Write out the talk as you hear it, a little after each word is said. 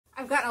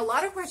gotten a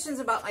lot of questions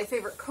about my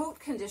favorite coat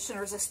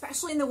conditioners,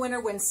 especially in the winter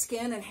when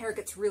skin and hair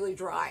gets really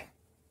dry.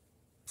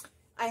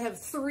 I have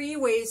 3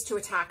 ways to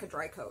attack a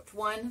dry coat.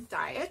 1,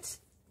 diet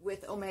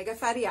with omega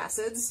fatty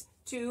acids.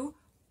 2,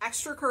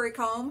 extra curry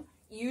comb.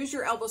 Use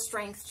your elbow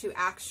strength to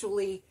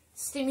actually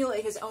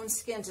stimulate his own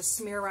skin to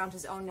smear around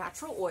his own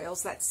natural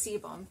oils, that's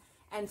sebum.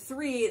 And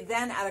 3,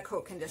 then add a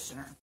coat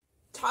conditioner.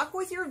 Talk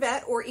with your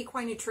vet or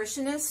equine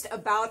nutritionist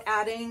about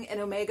adding an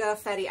omega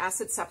fatty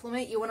acid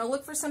supplement. You want to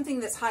look for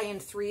something that's high in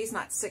 3s,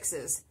 not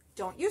 6s.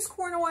 Don't use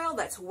corn oil,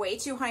 that's way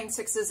too high in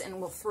 6s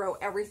and will throw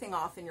everything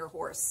off in your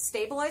horse.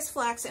 Stabilized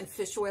flax and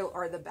fish oil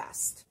are the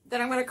best.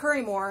 Then I'm going to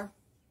curry more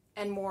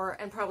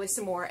and probably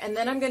some more. And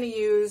then I'm going to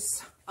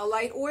use a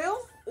light oil,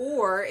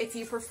 or if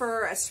you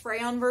prefer a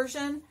spray-on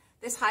version,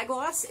 this high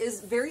gloss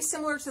is very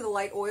similar to the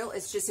light oil.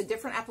 It's just a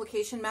different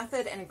application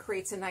method and it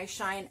creates a nice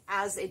shine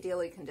as a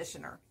daily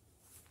conditioner.